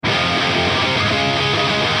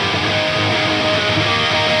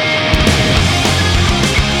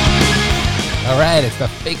right, it's the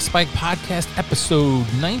Fake Spike Podcast, episode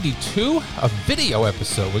 92, a video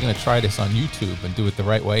episode. We're going to try this on YouTube and do it the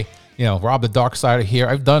right way. You know, Rob the Darksider here.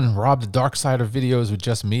 I've done Rob the Darksider videos with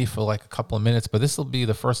just me for like a couple of minutes, but this will be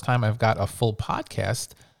the first time I've got a full podcast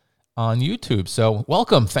on YouTube. So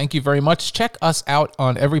welcome. Thank you very much. Check us out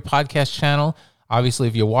on every podcast channel. Obviously,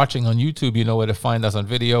 if you're watching on YouTube, you know where to find us on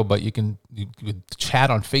video, but you can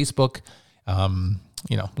chat on Facebook,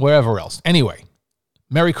 wherever else. Anyway.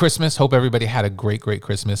 Merry Christmas. Hope everybody had a great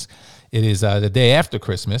Christmas. It is the day after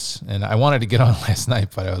Christmas, and I wanted to get on last night,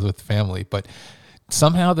 but I was with the family. But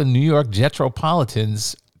somehow the New York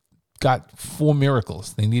Jetropolitans got 4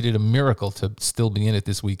 miracles. They needed a miracle to still be in it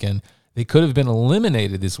this weekend. They could have been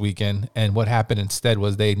eliminated this weekend, and what happened instead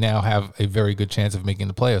was they now have a very good chance of making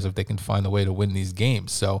the playoffs if they can find a way to win these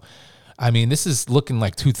games. So, I mean, this is looking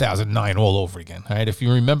like 2009 all over again. All right, if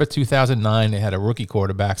you remember 2009, they had a rookie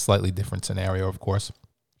quarterback, slightly different scenario, of course.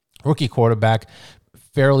 Rookie quarterback,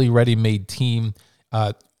 fairly ready-made team.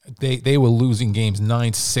 They were losing games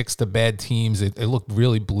 9-6 to bad teams. It looked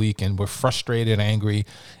really bleak, and we're frustrated, angry.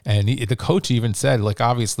 And the coach even said, like,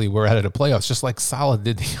 obviously we're out of the playoffs, just like Saleh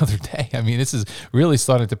did the other day. I mean, this is really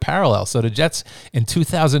starting to parallel. So the Jets in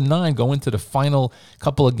 2009 go into the final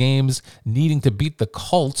couple of games needing to beat the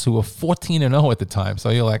Colts, who were 14-0 at the time. So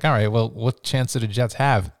you're like, all right, well, what chance do the Jets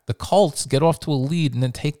have? The Colts get off to a lead and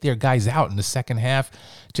then take their guys out in the second half.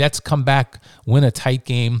 Jets come back, win a tight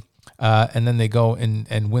game. And then they go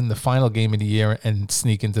and win the final game of the year and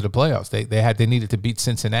sneak into the playoffs. They needed to beat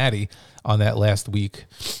Cincinnati on that last week.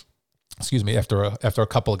 Excuse me, after a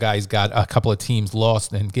couple of guys got a couple of teams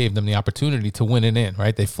lost and gave them the opportunity to win it in,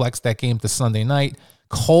 right? They flexed that game to Sunday night.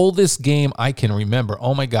 Coldest game I can remember.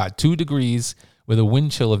 Oh my God, 2 degrees with a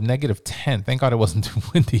wind chill of -10. Thank God it wasn't too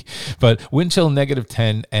windy, but wind chill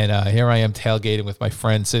 -10. And here I am tailgating with my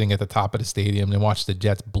friend sitting at the top of the stadium and watch the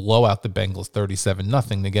Jets blow out the Bengals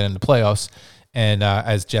 37-0 to get in the playoffs. And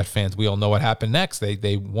as Jet fans, we all know what happened next.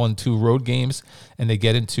 They won 2 road games, and they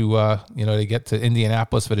get into they get to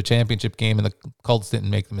Indianapolis for the championship game, and the Colts didn't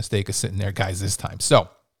make the mistake of sitting their guys this time. So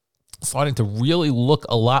starting to really look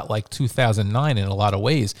a lot like 2009 in a lot of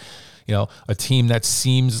ways. You know, a team that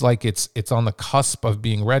seems like it's on the cusp of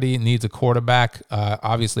being ready. It needs a quarterback.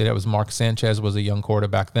 Obviously, that was Mark Sanchez, was a young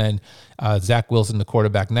quarterback then. Zach Wilson, the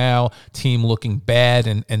quarterback now. Team looking bad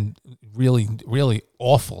and really, really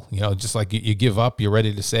awful. You know, just like you give up. You're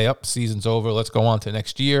ready to say, season's over. Let's go on to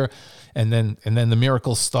next year. And then the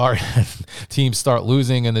miracles start. Teams start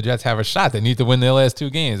losing, and the Jets have a shot. They need to win their last 2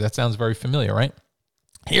 games. That sounds very familiar, right?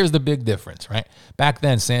 Here's the big difference, right? Back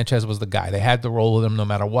then, Sanchez was the guy. They had to roll with him no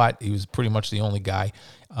matter what. He was pretty much the only guy,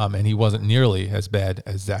 and he wasn't nearly as bad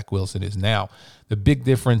as Zach Wilson is now. The big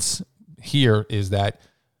difference here is that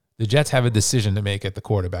the Jets have a decision to make at the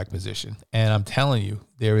quarterback position, and I'm telling you,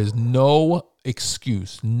 there is no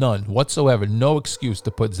excuse, none whatsoever, no excuse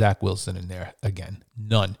to put Zach Wilson in there again,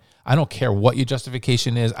 none. I don't care what your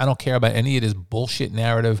justification is. I don't care about any of this bullshit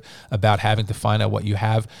narrative about having to find out what you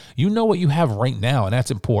have. You know what you have right now, and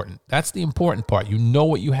that's important. That's the important part. You know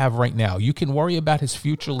what you have right now. You can worry about his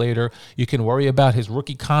future later. You can worry about his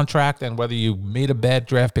rookie contract and whether you made a bad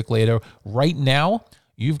draft pick later. Right now,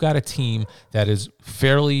 you've got a team that is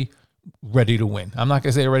fairly ready to win. I'm not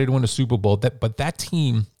going to say they're ready to win the Super Bowl, but that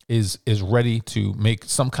team is ready to make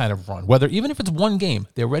some kind of run. Whether even if it's 1 game,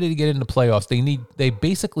 they're ready to get into the playoffs. They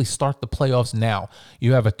basically start the playoffs now.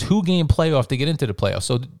 You have a 2-game playoff to get into the playoffs.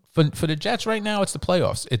 So for the Jets right now, it's the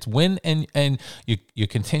playoffs. It's win and you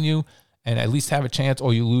continue and at least have a chance,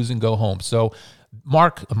 or you lose and go home. So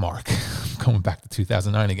Mark, going back to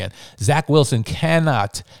 2009 again. Zach Wilson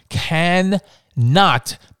cannot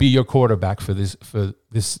be your quarterback for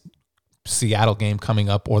this Seattle game coming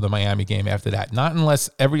up or the Miami game after that. Not unless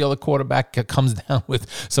every other quarterback comes down with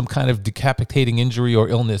some kind of decapitating injury or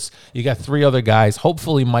illness. You got 3 other guys.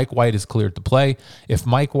 Hopefully Mike White is cleared to play. If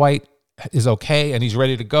Mike White is okay and he's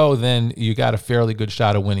ready to go, then you got a fairly good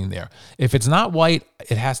shot of winning there. If it's not White,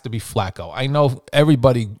 it has to be Flacco. I know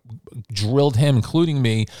everybody drilled him, including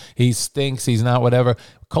me. He stinks. He's not whatever.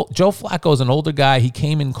 Joe Flacco is an older guy. He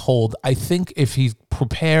came in cold. I think if he's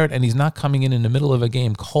prepared and he's not coming in the middle of a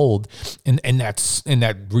game cold, and that's in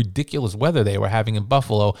that ridiculous weather they were having in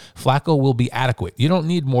Buffalo, Flacco will be adequate. You don't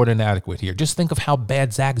need more than adequate here. Just think of how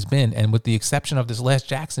bad Zach's been, and with the exception of this last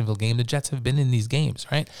Jacksonville game, the Jets have been in these games,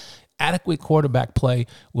 right? Adequate quarterback play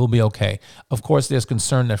will be okay. Of course, there's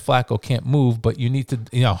concern that Flacco can't move, but you need to,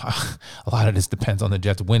 a lot of this depends on the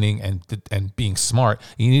Jets winning and being smart.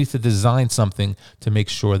 You need to design something to make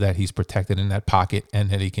sure that he's protected in that pocket and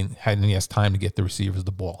that he has time to get the receivers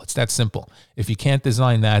the ball. It's that simple. If you can't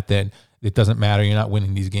design that, then it doesn't matter. You're not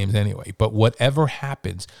winning these games anyway. But whatever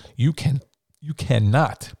happens, you can You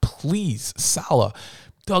cannot. Please, Salah,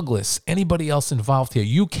 Douglas, anybody else involved here,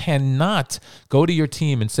 you cannot go to your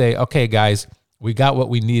team and say, okay, guys, we got what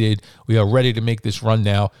we needed. We are ready to make this run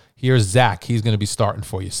now. Here's Zach. He's going to be starting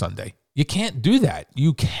for you Sunday. You can't do that.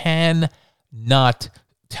 You cannot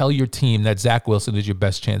tell your team that Zach Wilson is your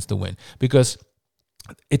best chance to win, because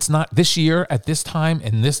it's not this year at this time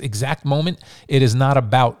in this exact moment. It is not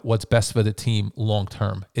about what's best for the team long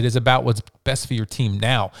term. It is about what's best for your team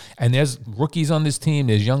now. And there's rookies on this team.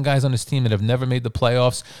 There's young guys on this team that have never made the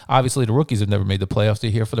playoffs. Obviously, the rookies have never made the playoffs.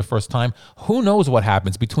 They're here for the first time. Who knows what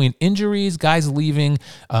happens between injuries, guys leaving,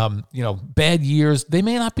 bad years. They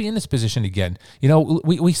may not be in this position again.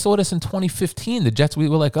 We saw this in 2015. The Jets, we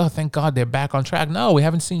were like, oh, thank God they're back on track. No, we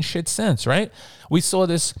haven't seen shit since, right? We saw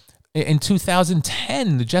this in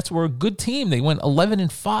 2010. The Jets were a good team. They went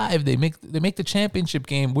 11-5. They make the championship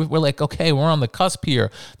game. We're like, okay, we're on the cusp here.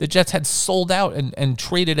 The Jets had sold out and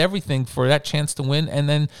traded everything for that chance to win. And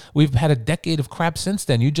then we've had a decade of crap since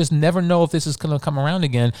then. You just never know if this is going to come around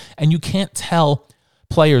again. And you can't tell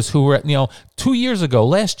players who were, 2 years ago,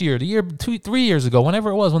 last year, 3 years ago,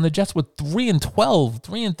 whenever it was, when the Jets were 3-12,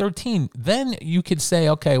 3-13, then you could say,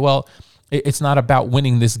 okay, well, it's not about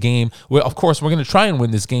winning this game. Well, of course, we're going to try and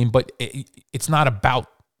win this game, but it's not about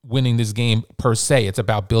winning this game per se. It's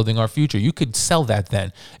about building our future. You could sell that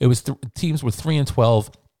then. It was teams were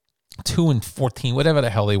 3-12, 2-14, whatever the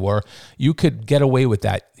hell they were. You could get away with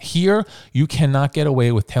that. Here, you cannot get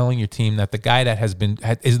away with telling your team that the guy that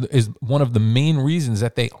is one of the main reasons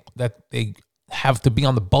that they have to be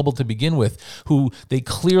on the bubble to begin with, who they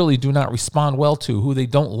clearly do not respond well to, who they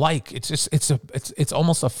don't like. It's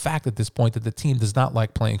almost a fact at this point that the team does not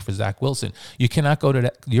like playing for Zach Wilson. You cannot go to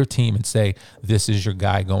your team and say, this is your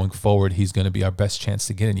guy going forward. He's going to be our best chance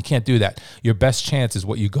to get in. You can't do that. Your best chance is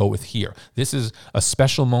what you go with here. This is a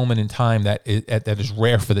special moment in time that is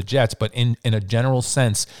rare for the Jets, but in a general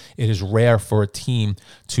sense, it is rare for a team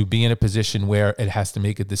to be in a position where it has to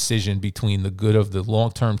make a decision between the good of the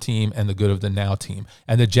long-term team and the good of the now team.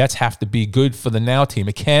 And the Jets have to be good for the now team.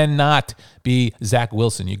 It cannot be Zach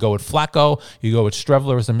Wilson. You go with Flacco, you go with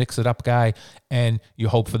Streveler as a mix-it-up guy, and you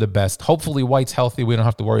hope for the best. Hopefully White's healthy. We don't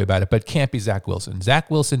have to worry about it, but it can't be Zach Wilson.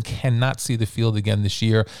 Zach Wilson cannot see the field again this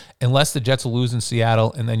year unless the Jets lose in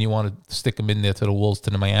Seattle, and then you want to stick him in there to the Wolves,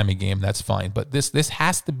 to the Miami game. That's fine. But this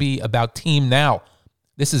has to be about team now.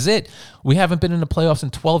 This is it. We haven't been in the playoffs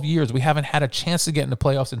in 12 years. We haven't had a chance to get in the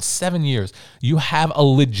playoffs in 7 years. You have a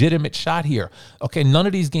legitimate shot here. Okay, none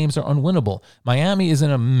of these games are unwinnable. Miami is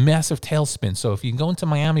in a massive tailspin. So if you can go into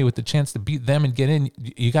Miami with the chance to beat them and get in,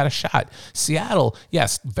 you got a shot. Seattle,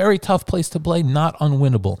 yes, very tough place to play, not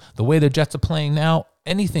unwinnable. The way the Jets are playing now,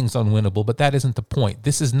 anything's unwinnable, but that isn't the point.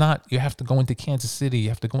 This is not, you have to go into Kansas City, you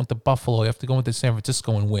have to go into Buffalo, you have to go into San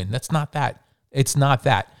Francisco and win. That's not that. It's not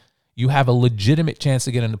that. You have a legitimate chance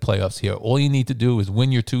to get into playoffs here. All you need to do is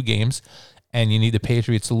win your 2 games, and you need the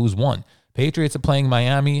Patriots to lose 1. Patriots are playing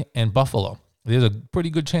Miami and Buffalo. There's a pretty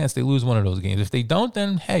good chance they lose one of those games. If they don't,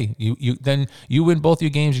 then hey, you win both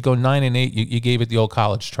your games. You go 9-8. You gave it the old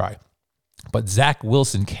college try. But Zach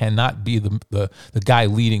Wilson cannot be the guy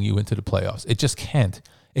leading you into the playoffs. It just can't.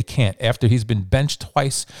 It can't. After he's been benched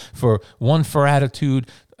twice, one for attitude,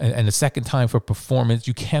 and the second time for performance,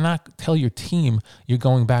 you cannot tell your team you're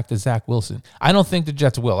going back to Zach Wilson. I don't think the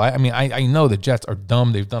Jets will. I know the Jets are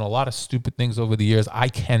dumb. They've done a lot of stupid things over the years. I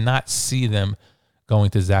cannot see them going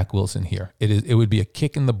to Zach Wilson here. It would be a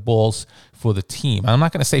kick in the balls for the team. I'm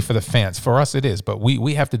not going to say for the fans. For us, it is. But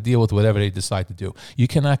we have to deal with whatever they decide to do. You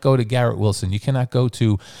cannot go to Garrett Wilson. You cannot go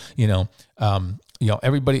to,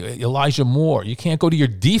 everybody, Elijah Moore. You can't go to your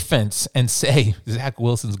defense and say Zach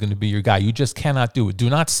Wilson's going to be your guy. You just cannot do it. Do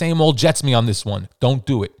not same old Jets me on this one. Don't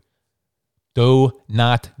do it. Do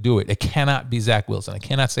not do it. It cannot be Zach Wilson. I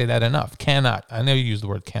cannot say that enough. Cannot. I never use the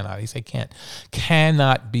word cannot. I say can't.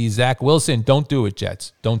 Cannot be Zach Wilson. Don't do it,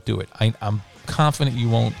 Jets. Don't do it. I'm confident you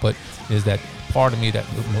won't, but there's that part of me that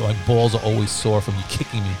my balls are always sore from you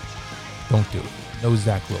kicking me. Don't do it. No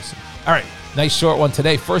Zach Wilson. All right. Nice short one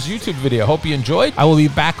today. First YouTube video. Hope you enjoyed. I will be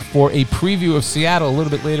back for a preview of Seattle a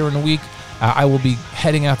little bit later in the week. I will be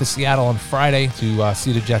heading out to Seattle on Friday to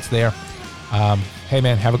see the Jets there. Hey,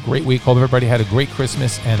 man, have a great week. Hope everybody had a great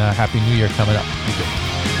Christmas and a Happy New Year coming up. Be good.